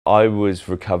I was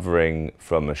recovering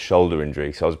from a shoulder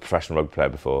injury. So I was a professional rugby player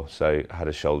before, so I had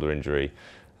a shoulder injury,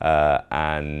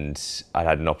 and I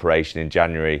had an operation in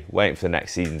January, waiting for the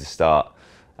next season to start.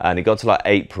 And it got to like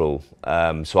April,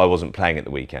 so I wasn't playing at the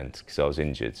weekend because I was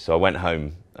injured. So I went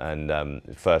home, and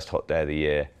the first hot day of the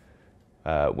year,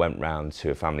 went round to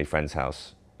a family friend's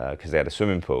house because they had a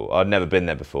swimming pool. I'd never been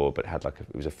there before, but had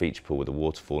it was a feature pool with a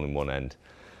waterfall in one end.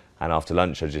 And after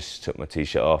lunch, I just took my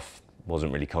t-shirt off,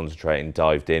 wasn't really concentrating,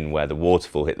 dived in where the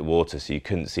waterfall hit the water, so you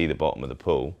couldn't see the bottom of the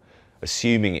pool,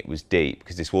 assuming it was deep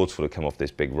because this waterfall had come off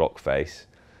this big rock face,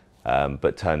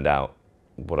 but turned out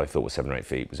what I thought was 7 or 8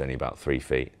 feet was only about 3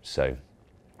 feet. So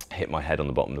hit my head on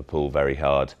the bottom of the pool very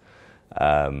hard.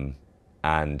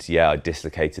 And yeah, I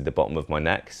dislocated the bottom of my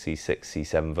neck, C6,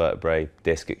 C7 vertebrae,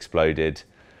 disc exploded,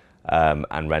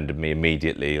 and rendered me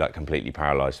immediately like completely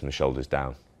paralysed from the shoulders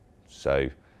down. So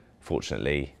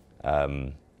fortunately,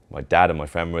 my dad and my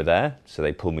friend were there, so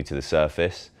they pulled me to the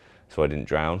surface so I didn't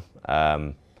drown.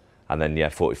 And then yeah,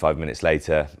 45 minutes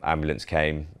later, ambulance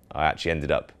came. I actually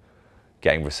ended up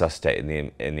getting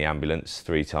resuscitated in the ambulance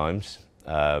 3 times.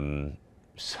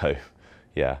 So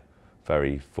yeah,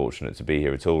 very fortunate to be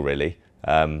here at all, really.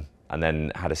 And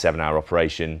then had a 7-hour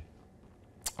operation,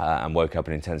 and woke up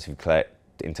in intensive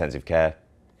care,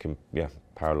 yeah,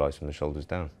 paralysed from the shoulders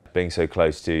down. Being so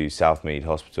close to Southmead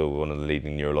Hospital, one of the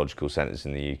leading neurological centres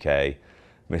in the UK,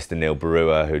 Mr. Neil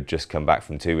Barua, who'd just come back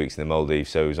from 2 weeks in the Maldives,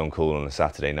 so he was on call on a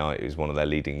Saturday night. He was one of their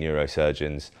leading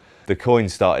neurosurgeons. The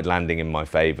coins started landing in my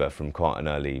favour from quite an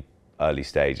early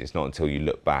stage. It's not until you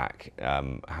look back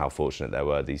how fortunate there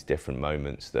were these different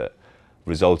moments that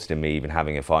resulted in me even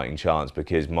having a fighting chance,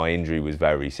 because my injury was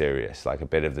very serious. Like, a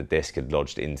bit of the disc had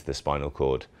lodged into the spinal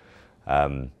cord,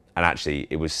 and actually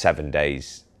it was 7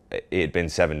 days. It had been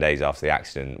 7 days after the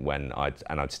accident when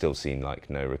I'd still seen like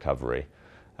no recovery,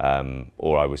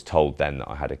 or I was told then that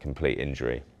I had a complete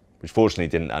injury, which fortunately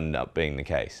didn't end up being the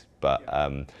case. But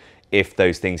if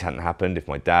those things hadn't happened, if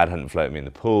my dad hadn't floated me in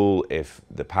the pool, if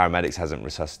the paramedics hadn't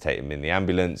resuscitated me in the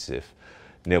ambulance, if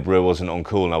Neil Brewer wasn't on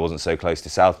call and I wasn't so close to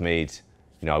Southmead,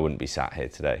 I wouldn't be sat here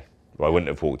today, or I wouldn't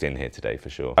have walked in here today for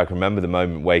sure. I can remember the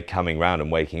moment coming round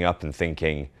and waking up and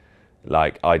thinking,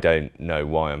 like, I don't know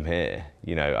why I'm here,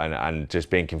 and just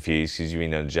being confused because you've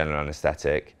been under general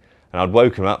anaesthetic. And I'd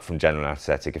woken up from general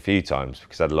anaesthetic a few times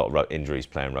because I had a lot of injuries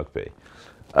playing rugby.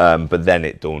 But then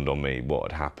it dawned on me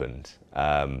what had happened.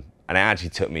 And it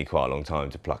actually took me quite a long time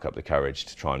to pluck up the courage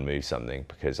to try and move something,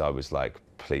 because I was like,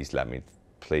 please tell me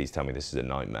this is a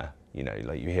nightmare.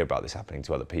 Like, you hear about this happening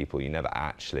to other people, you never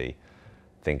actually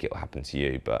think it will happen to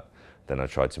you. But then I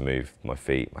tried to move my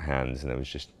feet, my hands, and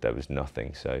there was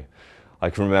nothing. So I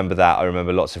can remember that. I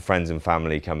remember lots of friends and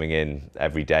family coming in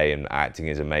every day and acting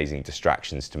as amazing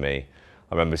distractions to me.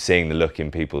 I remember seeing the look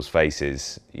in people's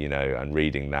faces, and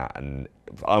reading that. And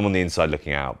I'm on the inside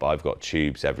looking out, but I've got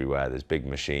tubes everywhere. There's big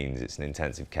machines. It's an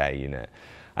intensive care unit.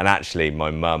 And actually,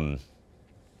 my mum,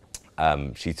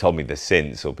 she told me this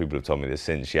since, or people have told me this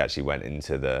since, she actually went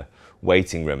into the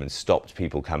waiting room and stopped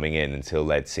people coming in until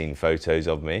they'd seen photos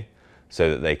of me, so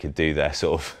that they could do their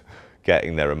sort of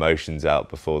getting their emotions out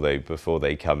before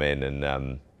they come in,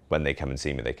 and when they come and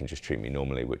see me, they can just treat me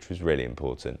normally, which was really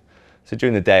important. So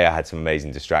during the day, I had some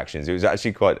amazing distractions. It was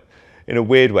actually quite, in a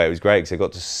weird way, it was great because I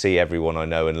got to see everyone I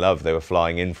know and love. They were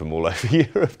flying in from all over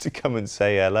Europe to come and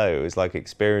say hello. It was like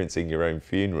experiencing your own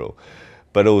funeral.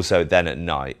 But also then at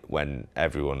night, when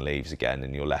everyone leaves again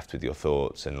and you're left with your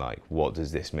thoughts and like, what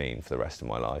does this mean for the rest of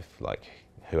my life? Like,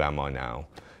 who am I now?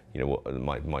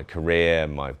 What my career,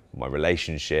 my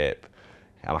relationship,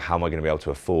 how am I going to be able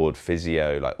to afford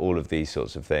physio? Like, all of these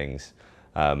sorts of things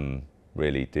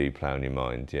really do play on your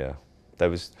mind. Yeah, there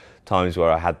was times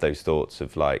where I had those thoughts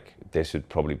of like, this would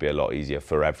probably be a lot easier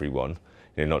for everyone,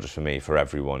 not just for me, for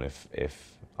everyone,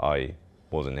 if I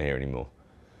wasn't here anymore.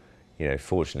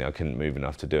 Fortunately, I couldn't move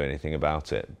enough to do anything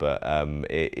about it. But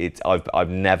I've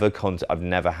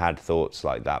never had thoughts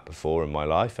like that before in my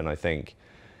life, and I think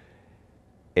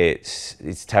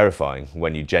it's terrifying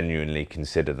when you genuinely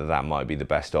consider that might be the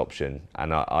best option.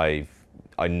 And I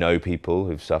know people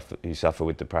who suffer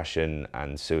with depression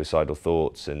and suicidal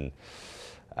thoughts, and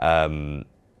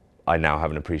I now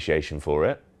have an appreciation for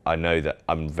it. I know that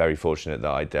I'm very fortunate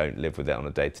that I don't live with it on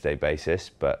a day-to-day basis,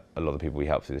 but a lot of people we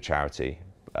help through the charity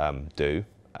do,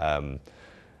 and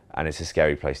it's a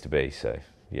scary place to be. So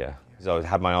yeah. So I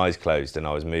had my eyes closed and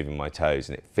I was moving my toes,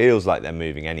 and it feels like they're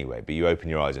moving anyway, but you open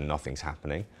your eyes and nothing's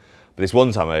happening. But this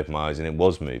one time I opened my eyes and it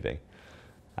was moving.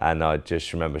 And I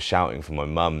just remember shouting for my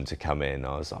mum to come in.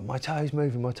 I was like, my toe's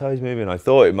moving, my toe's moving. I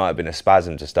thought it might have been a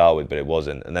spasm to start with, but it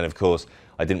wasn't. And then of course,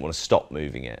 I didn't want to stop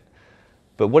moving it.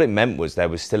 But what it meant was there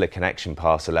was still a connection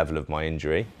past the level of my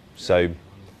injury. So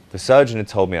the surgeon had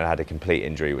told me I had a complete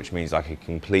injury, which means like a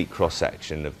complete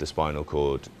cross-section of the spinal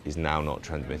cord is now not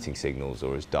transmitting signals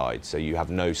or has died. So you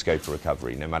have no scope for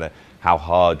recovery, no matter how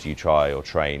hard you try or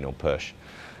train or push.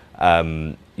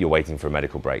 You're waiting for a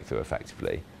medical breakthrough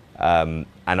effectively. And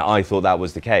I thought that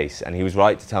was the case. And he was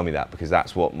right to tell me that, because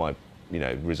that's what my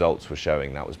results were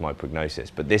showing. That was my prognosis.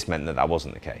 But this meant that that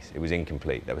wasn't the case. It was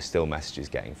incomplete. There were still messages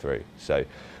getting through. So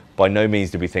by no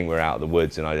means did we think we were out of the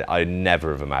woods, and I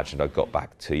never have imagined I got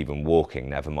back to even walking,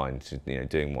 never mind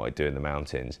doing what I do in the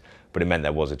mountains. But it meant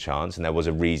there was a chance and there was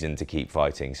a reason to keep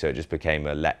fighting. So it just became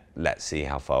a let's see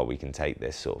how far we can take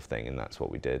this sort of thing, and that's what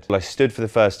we did. Well, I stood for the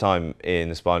first time in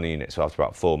the spinal unit, so after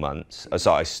about 4 months.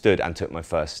 So I stood and took my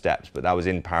first steps, but that was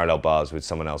in parallel bars with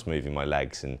someone else moving my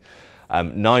legs. And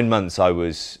 9 months I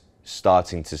was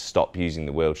starting to stop using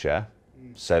the wheelchair.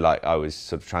 So like I was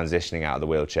sort of transitioning out of the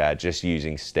wheelchair, just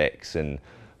using sticks and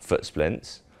foot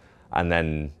splints. And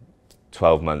then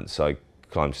 12 months I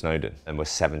climbed Snowdon, and we're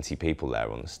 70 people there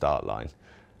on the start line.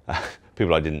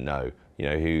 People I didn't know,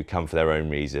 who come for their own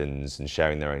reasons and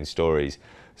sharing their own stories.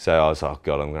 So I was like, oh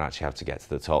God, I'm gonna actually have to get to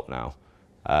the top now.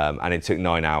 And it took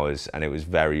 9 hours, and it was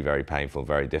very, very painful,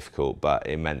 very difficult, but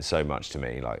it meant so much to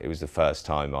me. Like, it was the first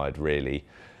time I'd really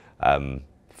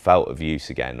felt of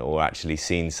use again, or actually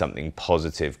seen something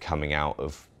positive coming out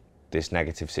of this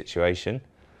negative situation.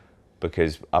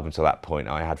 Because up until that point,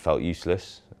 I had felt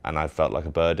useless, and I felt like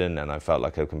a burden, and I felt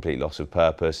like a complete loss of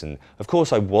purpose. And of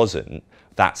course I wasn't.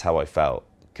 That's how I felt,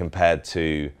 compared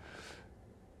to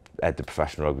Ed, the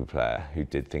professional rugby player who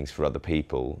did things for other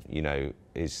people.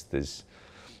 There's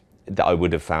that I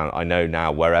would have found. I know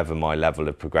now, wherever my level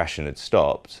of progression had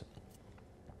stopped,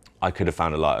 I could have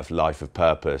found a life of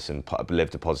purpose and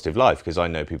lived a positive life, because I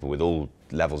know people with all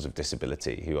levels of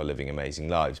disability who are living amazing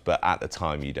lives. But at the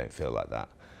time, you don't feel like that,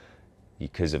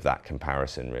 because of that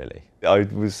comparison, really. I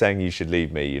was saying you should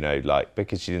leave me,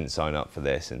 because she didn't sign up for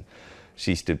this, and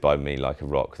she stood by me like a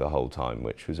rock the whole time,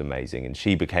 which was amazing. And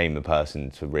she became the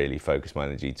person to really focus my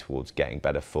energy towards getting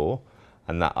better for.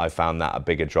 And that I found that a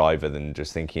bigger driver than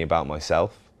just thinking about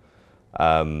myself.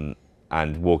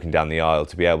 And walking down the aisle,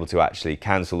 to be able to actually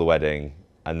cancel the wedding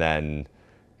and then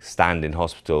stand in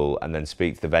hospital and then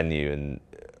speak to the venue and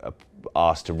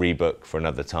ask to rebook for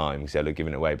another time, because they'd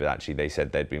given it away, but actually they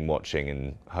said they'd been watching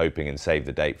and hoping and saved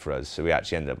the date for us. So we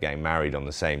actually ended up getting married on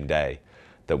the same day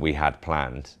that we had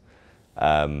planned.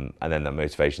 And then that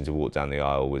motivation to walk down the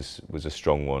aisle was a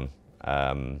strong one.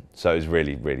 So it was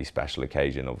really, really special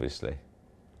occasion, obviously.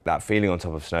 That feeling on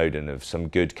top of Snowdon of some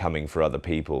good coming for other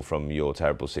people from your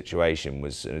terrible situation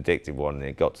was an addictive one. And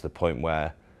it got to the point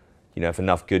where, if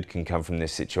enough good can come from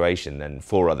this situation, then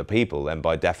for other people, then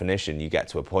by definition, you get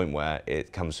to a point where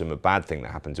it comes from a bad thing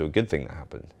that happened to a good thing that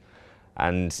happened.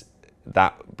 And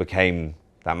that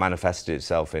manifested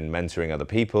itself in mentoring other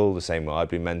people, the same way I'd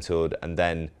been mentored, and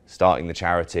then starting the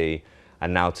charity.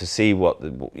 And now to see what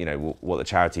the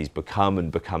charity's become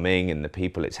and becoming, and the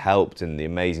people it's helped, and the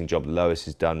amazing job that Lois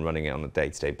has done running it on a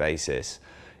day-to-day basis,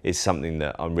 is something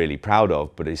that I'm really proud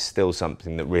of, but is still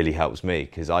something that really helps me,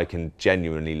 because I can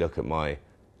genuinely look at my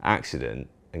accident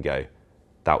and go,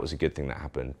 that was a good thing that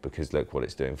happened, because look what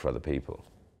it's doing for other people.